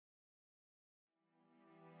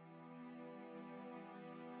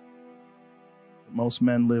Most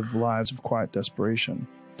men live lives of quiet desperation.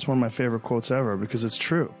 It's one of my favorite quotes ever because it's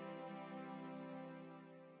true.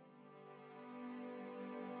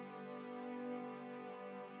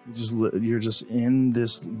 You're just in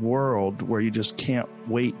this world where you just can't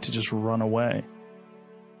wait to just run away.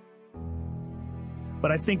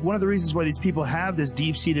 But I think one of the reasons why these people have this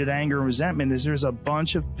deep-seated anger and resentment is there's a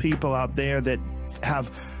bunch of people out there that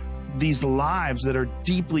have these lives that are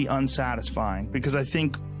deeply unsatisfying. Because I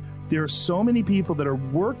think there are so many people that are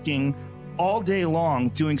working all day long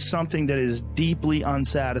doing something that is deeply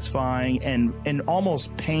unsatisfying and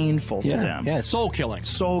almost painful to them. Yeah, soul killing.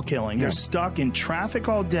 Soul killing. Yeah. They're stuck in traffic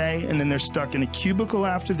all day, and then they're stuck in a cubicle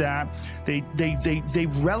after that. They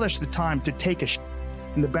relish the time to take a shit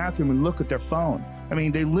in the bathroom and look at their phone. I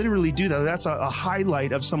mean, they literally do that. That's a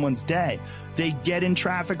highlight of someone's day. They get in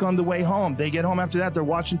traffic on the way home. They get home after that. They're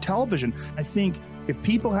watching television. I think if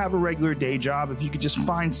people have a regular day job, if you could just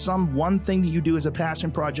find one thing that you do as a passion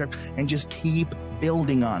project and just keep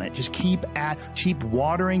building on it, just keep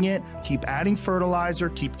watering it, keep adding fertilizer,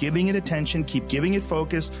 keep giving it attention, keep giving it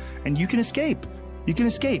focus, and you can escape. You can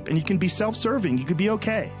escape, and you can be self-serving. You could be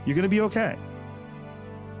okay. You're going to be okay.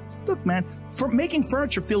 Look, man, making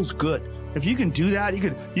furniture feels good. If you can do that,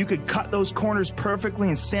 you could cut those corners perfectly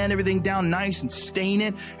and sand everything down nice and stain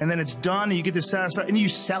it, and then it's done and you get the satisfaction, and you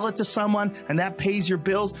sell it to someone and that pays your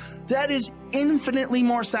bills. That is infinitely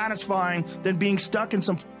more satisfying than being stuck in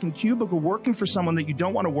some fucking cubicle working for someone that you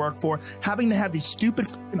don't want to work for, having to have these stupid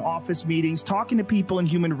fucking office meetings, talking to people in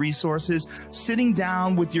human resources, sitting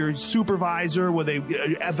down with your supervisor where they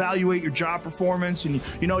evaluate your job performance, and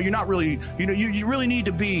you're not really, you really need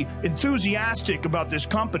to be enthusiastic about this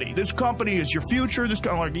company. This company is your future. This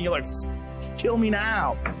kind of you're like, kill me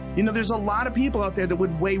now. There's a lot of people out there that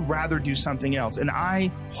would way rather do something else, and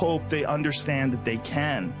I hope they understand that they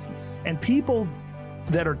can. And people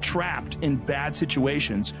that are trapped in bad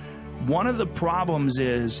situations, one of the problems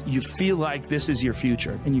is you feel like this is your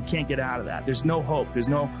future and you can't get out of that. There's no hope. There's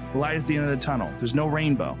no light at the end of the tunnel. There's no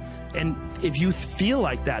rainbow. And if you feel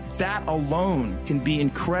like that, that alone can be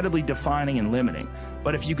incredibly defining and limiting.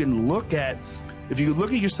 But if you look at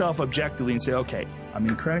yourself objectively and say, okay, I'm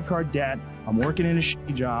in credit card debt, I'm working in a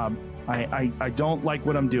shitty job, I don't like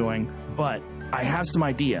what I'm doing, but I have some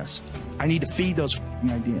ideas. I need to feed those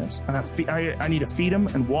ideas. And I need to feed them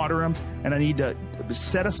and water them, and I need to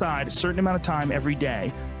set aside a certain amount of time every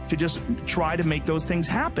day to just try to make those things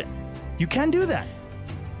happen. You can do that.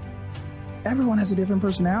 Everyone has a different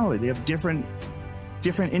personality. They have different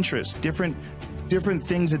interests, different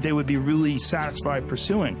things that they would be really satisfied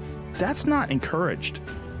pursuing. That's not encouraged.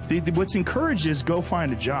 What's encouraged is go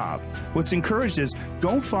find a job. What's encouraged is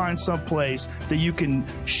go find some place that you can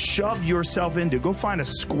shove yourself into. Go find a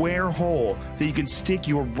square hole that you can stick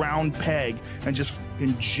your round peg and just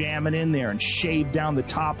jam it in there and shave down the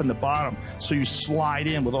top and the bottom so you slide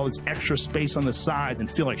in with all this extra space on the sides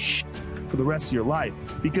and feel like shit for the rest of your life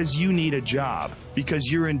because you need a job,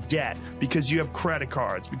 because you're in debt, because you have credit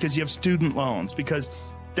cards, because you have student loans, because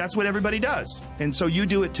that's what everybody does. And so you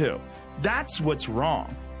do it too. That's what's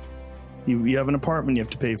wrong. You have an apartment you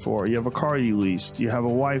have to pay for. You have a car you leased. You have a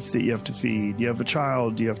wife that you have to feed. You have a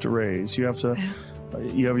child you have to raise. You have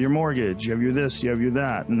your mortgage. You have your this. You have your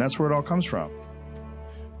that. And that's where it all comes from.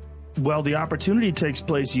 Well, the opportunity takes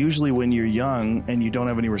place usually when you're young and you don't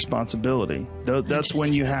have any responsibility. That's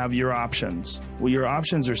when you have your options. Well, your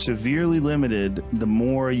options are severely limited the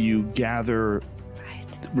more you gather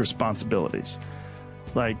responsibilities.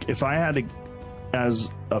 Like if I had to,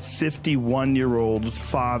 as a 51-year-old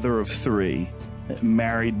father of 3,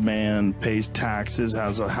 married man, pays taxes,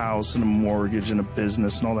 has a house and a mortgage and a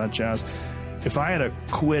business and all that jazz, if I had to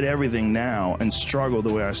quit everything now and struggle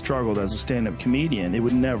the way I struggled as a stand-up comedian, it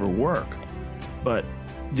would never work. But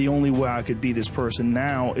the only way I could be this person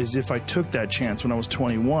now is if I took that chance when I was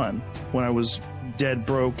 21, when I was dead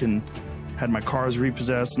broke and had my cars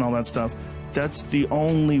repossessed and all that stuff. That's the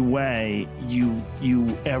only way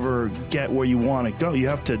you ever get where you want to go. You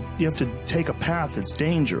have to take a path that's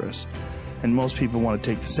dangerous, and most people want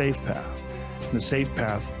to take the safe path. And the safe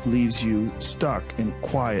path leaves you stuck in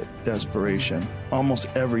quiet desperation almost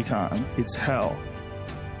every time. It's hell.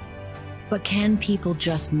 But can people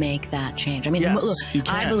just make that change? I mean, yes, look, you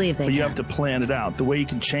can, I believe they but can. You have to plan it out. The way you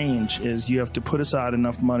can change is you have to put aside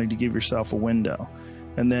enough money to give yourself a window.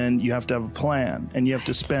 And then you have to have a plan, and you have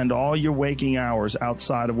to spend all your waking hours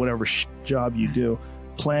outside of whatever job you do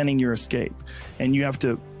planning your escape. And you have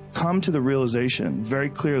to come to the realization very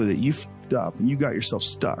clearly that you f***ed up and you got yourself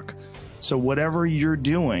stuck. So whatever you're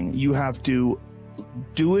doing, you have to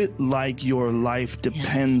do it like your life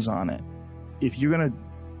depends on it. If you're going to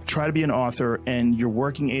try to be an author and you're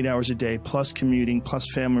working 8 hours a day, plus commuting, plus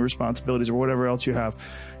family responsibilities or whatever else you have,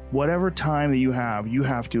 whatever time that you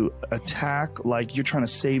have to attack like you're trying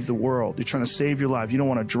to save the world. You're trying to save your life. You don't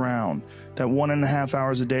want to drown. That 1.5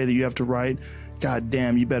 hours a day that you have to write, God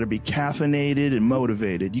damn, you better be caffeinated and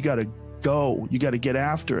motivated. You got to go. You got to get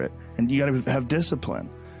after it. And you got to have discipline.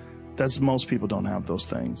 Most people don't have those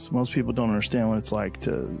things. Most people don't understand what it's like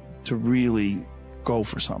to really go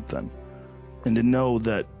for something. And to know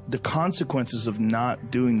that the consequences of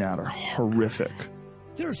not doing that are horrific.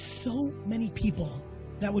 There are so many people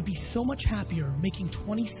that would be so much happier making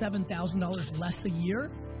 $27,000 less a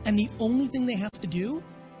year, and the only thing they have to do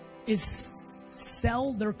is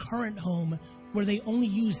sell their current home where they only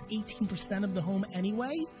use 18% of the home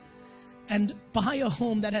anyway, and buy a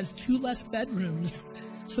home that has 2 less bedrooms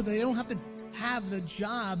so they don't have to have the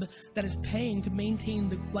job that is paying to maintain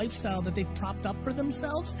the lifestyle that they've propped up for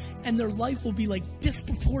themselves, and their life will be like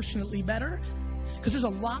disproportionately better. Because there's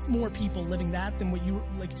a lot more people living that than what you,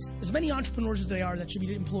 like, as many entrepreneurs as they are that should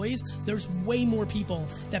be employees, there's way more people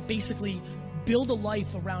that basically build a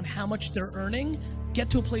life around how much they're earning, get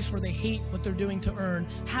to a place where they hate what they're doing to earn,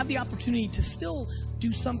 have the opportunity to still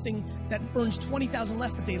do something that earns $20,000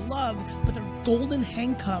 less that they love, but they're golden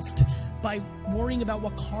handcuffed by worrying about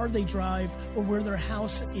what car they drive or where their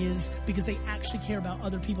house is because they actually care about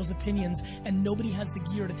other people's opinions, and nobody has the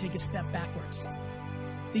gear to take a step backwards.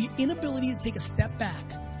 The inability to take a step back,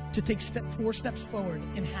 to take 4 steps forward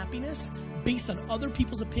in happiness based on other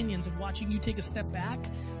people's opinions of watching you take a step back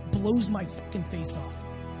blows my fucking face off.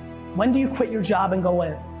 When do you quit your job and go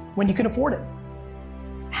in? When you can afford it.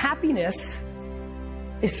 Happiness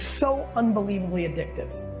is so unbelievably addictive.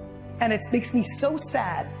 And it makes me so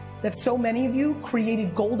sad that so many of you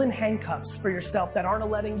created golden handcuffs for yourself that aren't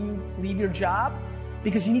letting you leave your job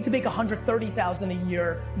because you need to make $130,000 a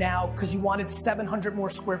year now because you wanted 700 more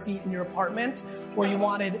square feet in your apartment, or you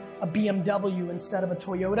wanted a BMW instead of a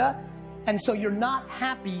Toyota. And so you're not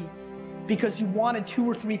happy because you wanted 2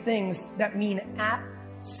 or 3 things that mean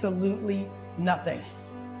absolutely nothing.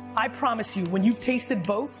 I promise you, when you've tasted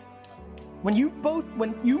both, when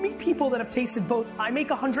you meet people that have tasted both, I make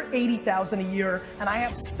 $180,000 a year and I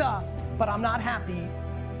have stuff, but I'm not happy.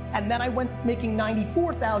 And then I went making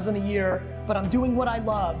 $94,000 a year, but I'm doing what I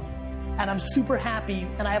love and I'm super happy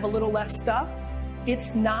and I have a little less stuff.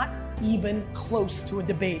 It's not even close to a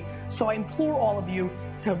debate. So I implore all of you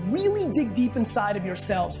to really dig deep inside of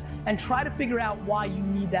yourselves and try to figure out why you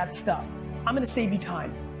need that stuff. I'm gonna save you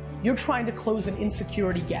time. You're trying to close an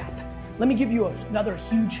insecurity gap. Let me give you another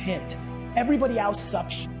huge hint. Everybody else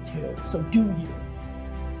sucks too, so do you.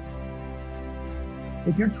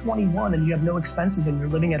 If you're 21 and you have no expenses and you're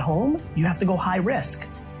living at home, you have to go high risk.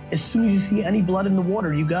 As soon as you see any blood in the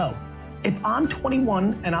water, you go. If I'm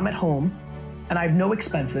 21 and I'm at home and I have no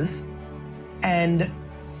expenses and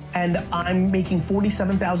I'm making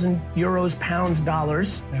 47,000 euros, pounds,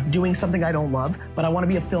 dollars, doing something I don't love, but I want to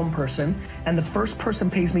be a film person, and the first person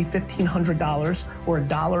pays me $1,500 or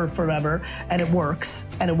 $1 forever, and it works,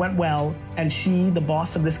 and it went well, and she, the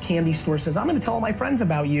boss of this candy store, says, I'm going to tell all my friends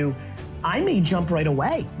about you, I may jump right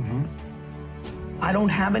away. I don't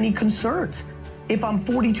have any concerns. If I'm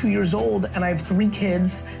 42 years old and I have 3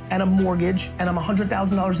 kids and a mortgage and I'm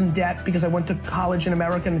 $100,000 in debt because I went to college in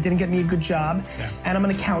America and it didn't get me a good job, and I'm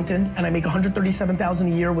an accountant and I make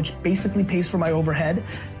 $137,000 a year, which basically pays for my overhead,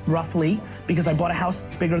 roughly, because I bought a house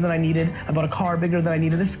bigger than I needed, I bought a car bigger than I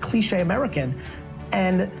needed. This is cliche American.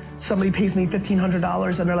 And somebody pays me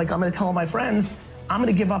 $1,500 and they're like, I'm gonna tell all my friends, I'm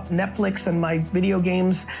gonna give up Netflix and my video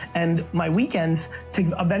games and my weekends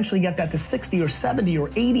to eventually get that to 60 or 70 or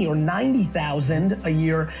 80 or 90,000 a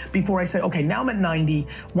year before I say, okay, now I'm at 90,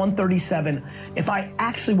 137. If I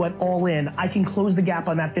actually went all in, I can close the gap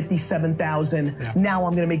on that 57,000. Now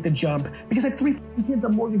I'm gonna make the jump because I have 3 kids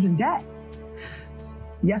on mortgage and debt.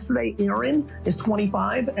 Yesterday, Aaron is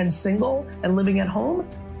 25 and single and living at home.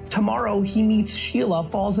 Tomorrow, he meets Sheila,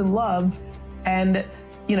 falls in love, and,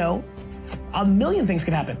 you know, a million things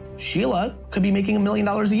could happen. Sheila could be making $1 million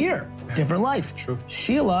a year. Different life. True.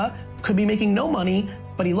 Sheila could be making no money,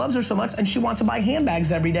 but he loves her so much and she wants to buy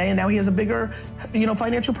handbags every day, and now he has a bigger,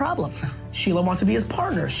 financial problem. Sheila wants to be his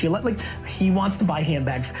partner. Sheila, he wants to buy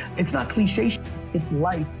handbags. It's not cliche, it's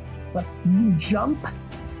life. But you jump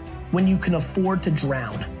when you can afford to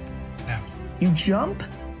drown. You jump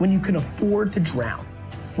when you can afford to drown.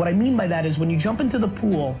 What I mean by that is when you jump into the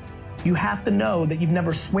pool, you have to know that you've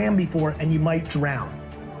never swam before and you might drown.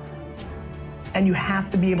 And you have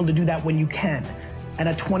to be able to do that when you can. And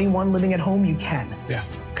at 21 living at home, you can.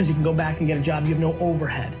 Because you can go back and get a job, you have no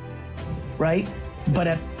overhead, right? But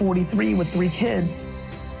at 43 with 3 kids,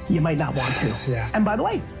 you might not want to. And by the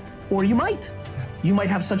way, Or you might. You might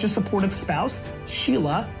have such a supportive spouse.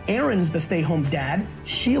 Sheila, Aaron's the stay-home dad.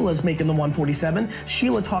 Sheila's making the 147.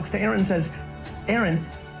 Sheila talks to Aaron and says, Aaron,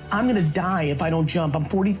 I'm gonna die if I don't jump. I'm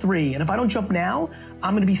 43, and if I don't jump now,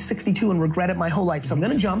 I'm gonna be 62 and regret it my whole life. So I'm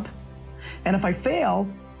gonna jump, and if I fail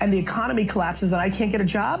and the economy collapses and I can't get a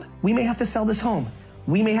job, we may have to sell this home.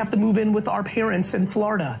 We may have to move in with our parents in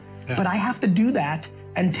Florida. Yeah. But I have to do that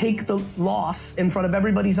and take the loss in front of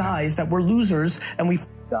everybody's eyes that we're losers and we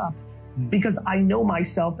f***ed up. Because I know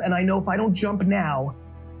myself, and I know if I don't jump now,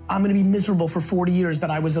 I'm gonna be miserable for 40 years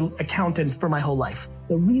that I was an accountant for my whole life.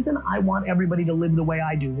 The reason I want everybody to live the way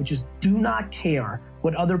I do, which is do not care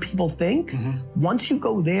what other people think, once you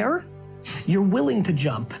go there, you're willing to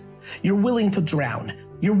jump. You're willing to drown.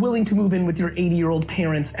 You're willing to move in with your 80-year-old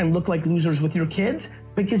parents and look like losers with your kids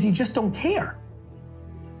because you just don't care.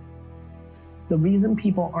 The reason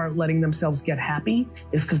people aren't letting themselves get happy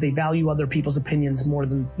is because they value other people's opinions more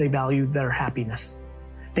than they value their happiness.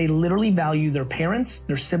 They literally value their parents,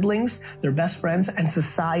 their siblings, their best friends, and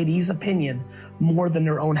society's opinion more than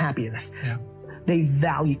their own happiness. Yeah. They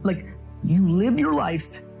value, like, you live your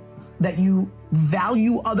life that you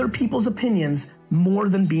value other people's opinions more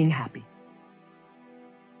than being happy.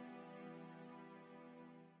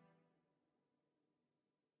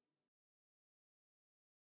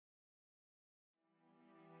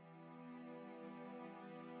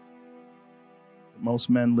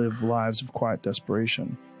 Most men live lives of quiet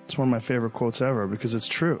desperation. It's one of my favorite quotes ever because it's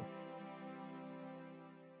true.